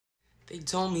They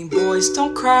told me boys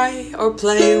don't cry or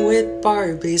play with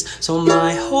Barbies. So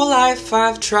my whole life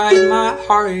I've tried my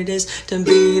hardest to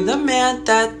be the man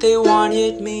that they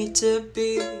wanted me to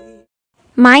be.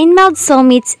 MindMeld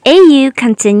Soulmates AU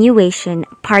Continuation,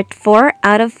 Part 4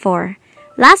 out of 4.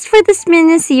 Last for this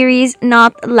mini-series,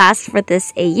 not last for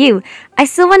this AU. I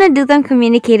still want to do them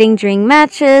communicating during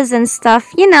matches and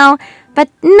stuff, you know, but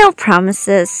no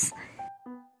promises.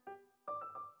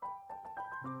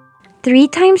 3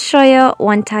 times Shoyo,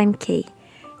 1 time K.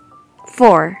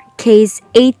 4. K's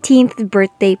 18th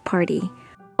birthday party.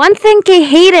 One thing K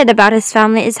hated about his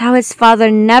family is how his father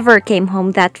never came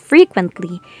home that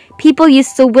frequently. People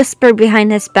used to whisper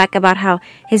behind his back about how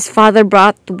his father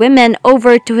brought women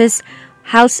over to his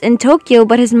house in Tokyo,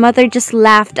 but his mother just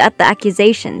laughed at the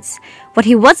accusations. What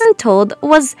he wasn't told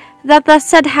was that the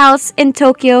said house in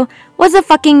Tokyo was a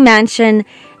fucking mansion,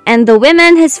 and the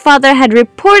women his father had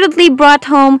reportedly brought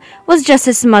home was just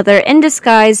his mother in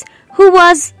disguise, who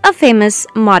was a famous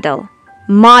model.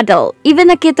 Even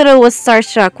Akitaro was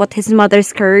starstruck what his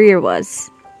mother's career was.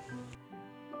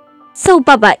 So,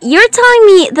 Baba, you're telling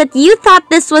me that you thought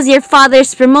this was your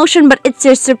father's promotion, but it's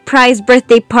your surprise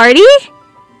birthday party?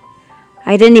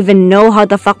 I didn't even know how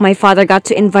the fuck my father got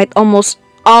to invite almost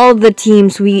all the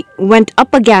teams we went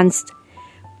up against.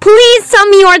 Please tell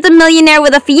me you are the millionaire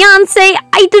with a fiancé.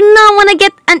 I do not want to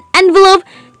get an envelope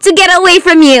to get away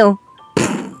from you.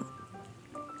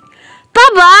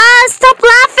 Baba, stop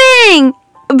laughing.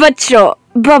 Bacho,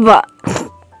 Baba.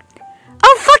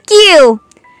 Oh, fuck you.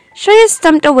 Shoya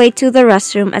stumped away to the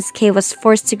restroom as Kei was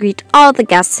forced to greet all the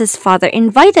guests his father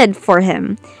invited for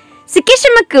him.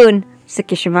 Tsukihina-kun.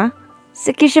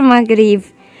 Tsukihina, good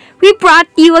eve. We brought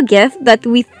you a gift that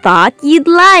we thought you'd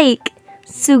like.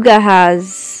 Suga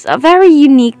has a very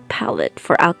unique palate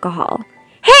for alcohol.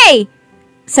 Hey!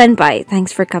 Senpai,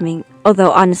 thanks for coming.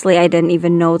 Although honestly, I didn't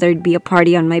even know there'd be a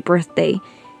party on my birthday.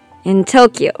 In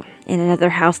Tokyo, in another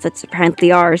house that's apparently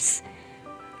ours.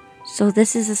 So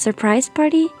this is a surprise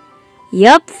party?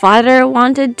 Yup, father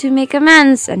wanted to make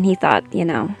amends and he thought, you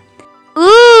know.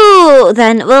 Ooh,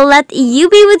 then we'll let you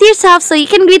be with yourself so you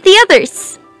can greet the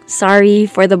others. Sorry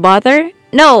for the bother?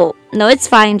 No, it's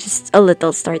fine, just a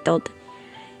little startled.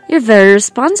 You're very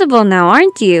responsible now,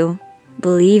 aren't you?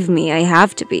 Believe me, I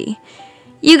have to be.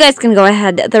 You guys can go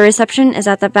ahead. The reception is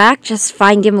at the back. Just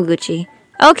find Yamaguchi.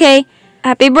 Okay.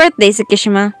 Happy birthday,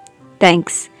 Tsukihina.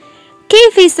 Thanks.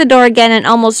 Kei faced the door again and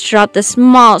almost dropped the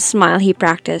small smile he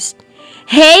practiced.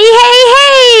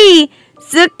 Hey!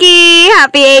 Tsuki!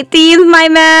 Happy 18th, my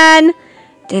man!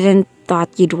 Didn't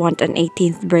thought you'd want an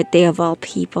 18th birthday of all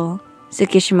people.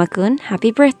 Tsukihina-kun,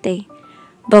 happy birthday.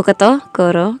 Bokato,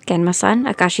 Koro, Kenma-san,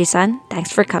 Akashi-san,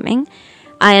 thanks for coming.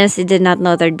 I honestly did not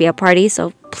know there'd be a party,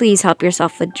 so please help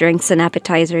yourself with drinks and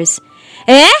appetizers.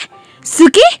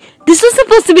 Suki? This was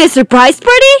supposed to be a surprise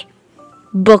party?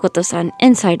 Bokato-san,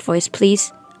 inside voice,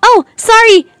 please. Oh,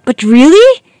 sorry, but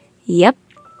really? Yep.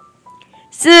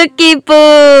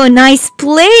 Suki-poo, nice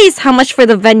place. How much for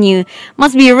the venue?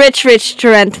 Must be rich to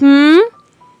rent,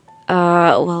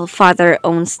 Well, father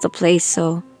owns the place,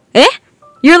 so...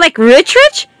 You're like rich?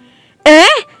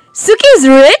 Suki's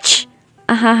rich?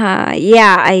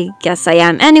 Yeah, I guess I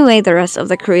am. Anyway, the rest of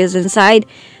the crew is inside.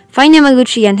 Find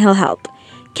Yamaguchi and he'll help.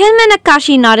 Kenma and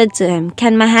Akashi nodded to him,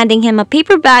 Kenma handing him a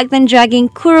paper bag, then dragging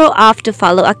Kuro off to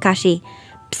follow Akashi.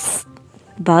 Psst,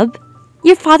 bub.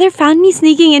 Your father found me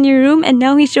sneaking in your room and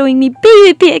now he's showing me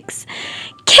baby pics.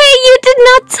 Kei, you did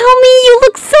not tell me. You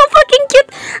look so fucking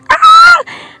cute. Ah!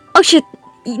 Oh shit.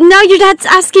 Now your dad's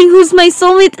asking who's my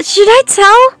soulmate. Should I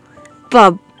tell?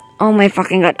 Bub. Oh my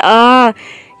fucking god.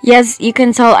 Yes, you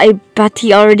can tell. I bet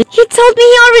he already... He told me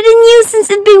he already knew,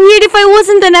 since it'd be weird if I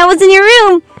wasn't and I was in your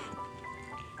room.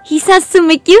 He says to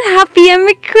make you happy and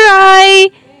me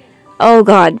cry. Oh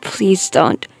god, please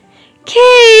don't.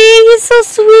 Kei, he's so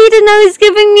sweet and now he's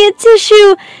giving me a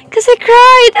tissue. Cause I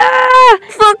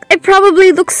cried. Fuck, I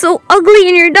probably look so ugly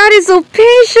and your dad is so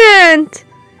patient.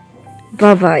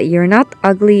 Baba, you're not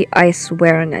ugly, I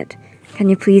swear on it. Can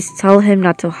you please tell him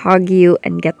not to hug you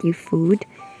and get you food?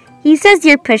 He says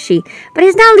you're pushy, but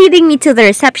he's now leading me to the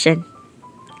reception.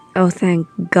 Oh, thank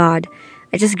God.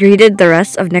 I just greeted the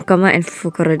rest of Nekoma and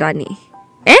Fukurodani.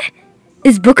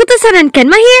 Is Bokuto-san and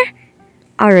Kenma here?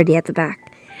 Already at the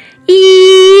back.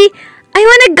 I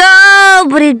wanna go,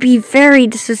 but it'd be very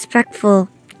disrespectful.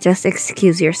 Just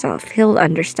excuse yourself. He'll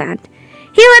understand.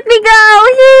 He let me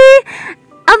go.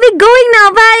 I'll be going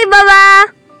now. Bye,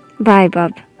 Baba. Bye,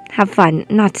 Bub. Have fun.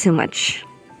 Not too much.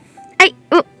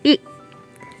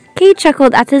 Kei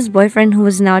chuckled at his boyfriend, who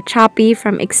was now choppy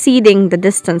from exceeding the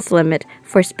distance limit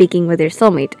for speaking with your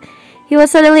soulmate. He was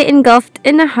suddenly engulfed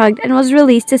in a hug and was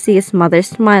released to see his mother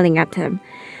smiling at him.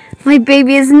 My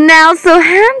baby is now so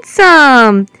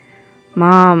handsome!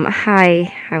 Mom,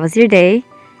 hi. How was your day?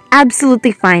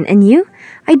 Absolutely fine. And you?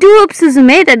 I do hope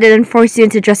Suzume-da didn't force you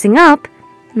into dressing up.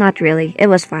 Not really. It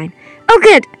was fine. Oh,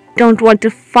 good. Don't want to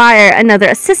fire another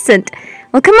assistant.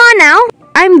 Well, come on now.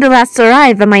 I'm the last to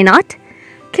arrive, am I not?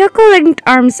 Kyoko linked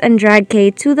arms and dragged Kei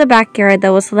to the backyard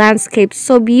that was landscaped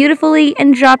so beautifully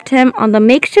and dropped him on the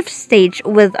makeshift stage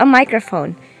with a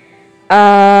microphone.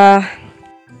 The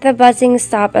buzzing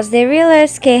stopped as they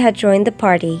realized Kei had joined the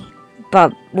party.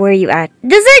 Bub, where are you at?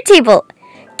 Dessert table!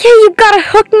 Kei, you gotta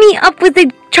hook me up with the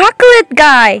chocolate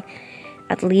guy!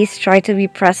 At least try to be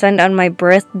present on my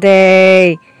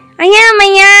birthday.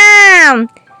 I am!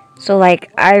 So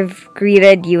I've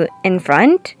greeted you in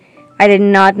front? I did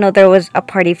not know there was a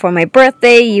party for my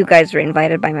birthday. You guys were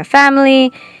invited by my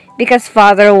family because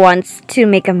father wants to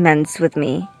make amends with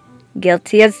me.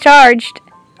 Guilty as charged.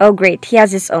 Oh great, he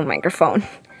has his own microphone.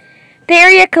 The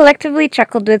area collectively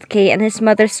chuckled with Kei, and his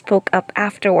mother spoke up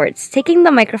afterwards, taking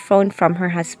the microphone from her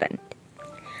husband.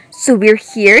 So we're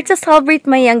here to celebrate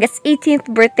my youngest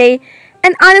 18th birthday,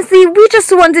 and honestly, we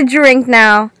just want to drink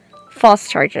now. False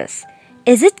charges.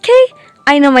 Is it, Kei?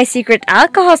 I know my secret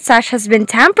alcohol stash has been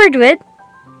tampered with.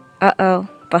 Uh-oh,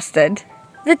 busted.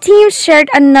 The team shared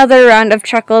another round of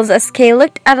chuckles as Kei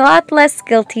looked a lot less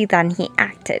guilty than he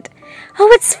acted. Oh,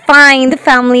 it's fine. The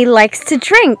family likes to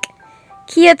drink.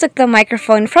 Kia took the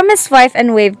microphone from his wife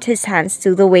and waved his hands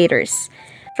to the waiters.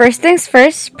 First things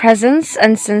first, presents,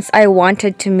 and since I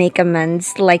wanted to make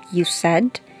amends like you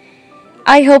said,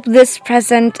 I hope this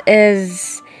present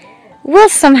will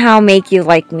somehow make you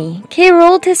like me. Kei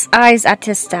rolled his eyes at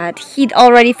his dad. He'd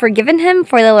already forgiven him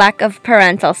for the lack of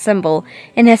parental symbol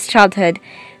in his childhood,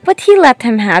 but he let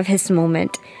him have his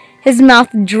moment. His mouth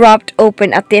dropped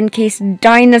open at the encased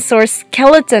dinosaur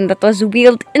skeleton that was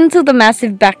wheeled into the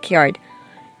massive backyard.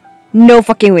 No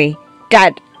fucking way.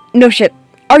 Dad, no shit.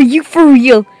 Are you for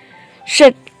real?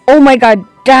 Shit. Oh my god,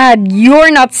 Dad,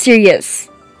 you're not serious.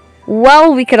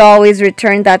 Well, we could always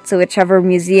return that to whichever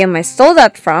museum I stole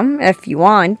that from, if you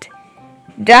want.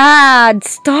 Dad,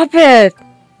 stop it.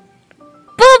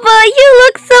 Baba, you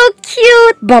look so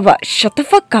cute. Baba, shut the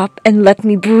fuck up and let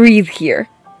me breathe here.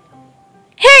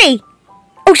 Hey!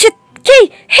 Oh shit, Kei!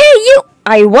 Hey, you!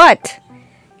 I what?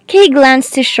 Kei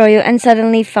glanced to Shoyu and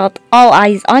suddenly felt all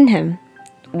eyes on him.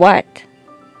 What?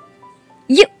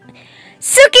 You...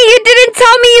 Suki, you didn't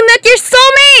tell me you met your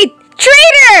soulmate!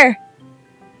 Traitor!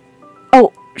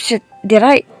 Oh, shit, did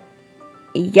I?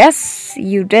 Yes,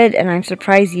 you did, and I'm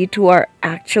surprised you two are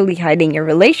actually hiding your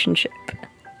relationship.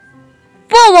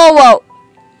 Whoa, whoa, whoa!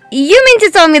 You mean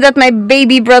to tell me that my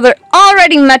baby brother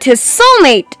already met his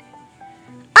soulmate?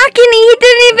 Akini, he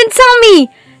didn't even tell me!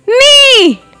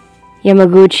 Me!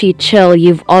 Yamaguchi, chill,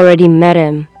 you've already met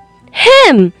him.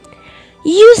 Him!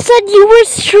 You said you were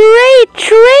straight,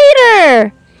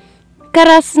 traitor!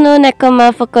 Karasuno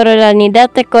nekoma fukorora ni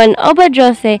date kon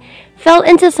obajose fell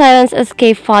into silence as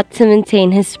Kei fought to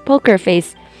maintain his poker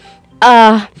face.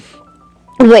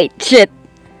 Wait, shit.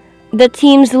 The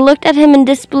teams looked at him in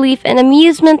disbelief and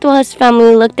amusement while his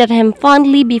family looked at him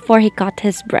fondly before he caught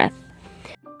his breath.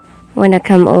 Wanna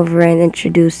come over and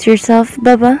introduce yourself,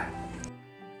 Baba?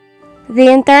 The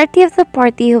entirety of the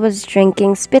party who was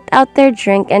drinking spit out their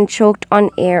drink and choked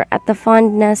on air at the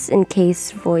fondness in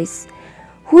Kei's voice.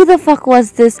 Who the fuck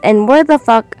was this and where the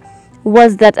fuck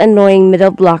was that annoying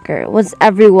middle blocker? Was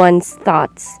everyone's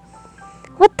thoughts.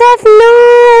 What the f?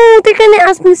 No! They're gonna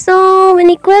ask me so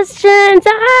many questions!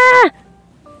 Ah!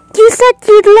 You said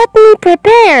you'd let me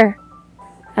prepare!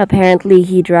 Apparently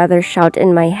he'd rather shout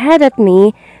in my head at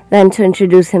me than to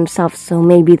introduce himself, so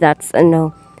maybe that's a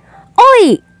no.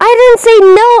 Oi! I didn't say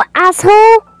no,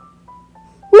 asshole!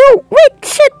 No, wait,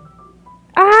 shit!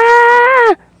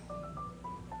 Ah!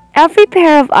 Every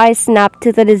pair of eyes snapped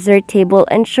to the dessert table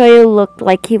and Shoyo looked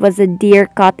like he was a deer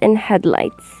caught in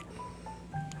headlights.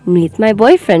 Meet my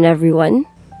boyfriend, everyone.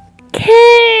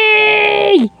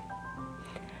 Kei!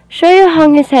 Shoyo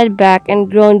hung his head back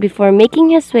and groaned before making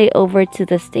his way over to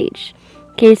the stage.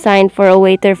 Kei signed for a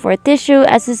waiter for a tissue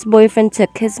as his boyfriend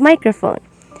took his microphone.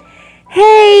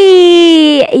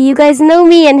 Hey! You guys know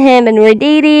me and him and we're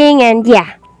dating and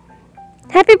yeah.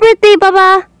 Happy birthday,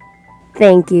 Baba!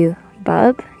 Thank you,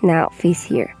 Bub. Now face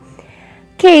here.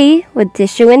 Kei, with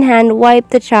tissue in hand, wiped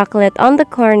the chocolate on the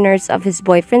corners of his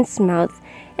boyfriend's mouth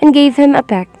and gave him a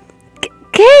peck.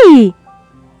 Kei!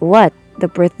 What? The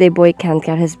birthday boy can't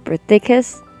get his birthday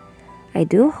kiss? I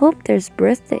do hope there's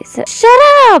birthdays. Shut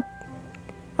up!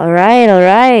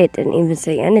 Alright. Didn't even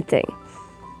say anything.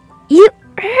 You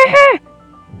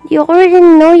You already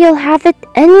know you'll have it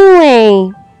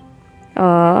anyway.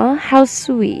 Aw, how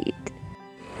sweet.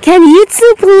 Can you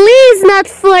two please not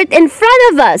flirt in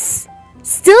front of us?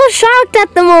 Still shocked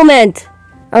at the moment.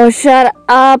 Oh, shut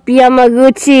up,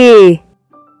 Yamaguchi.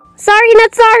 Sorry,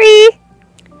 not sorry.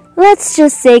 Let's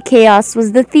just say chaos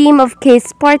was the theme of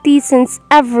Kei's party since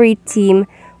every team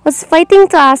was fighting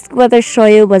to ask whether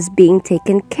Shoyo was being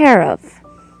taken care of.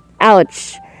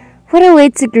 Ouch. What a way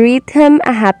to greet him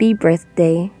a happy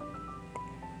birthday.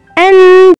 And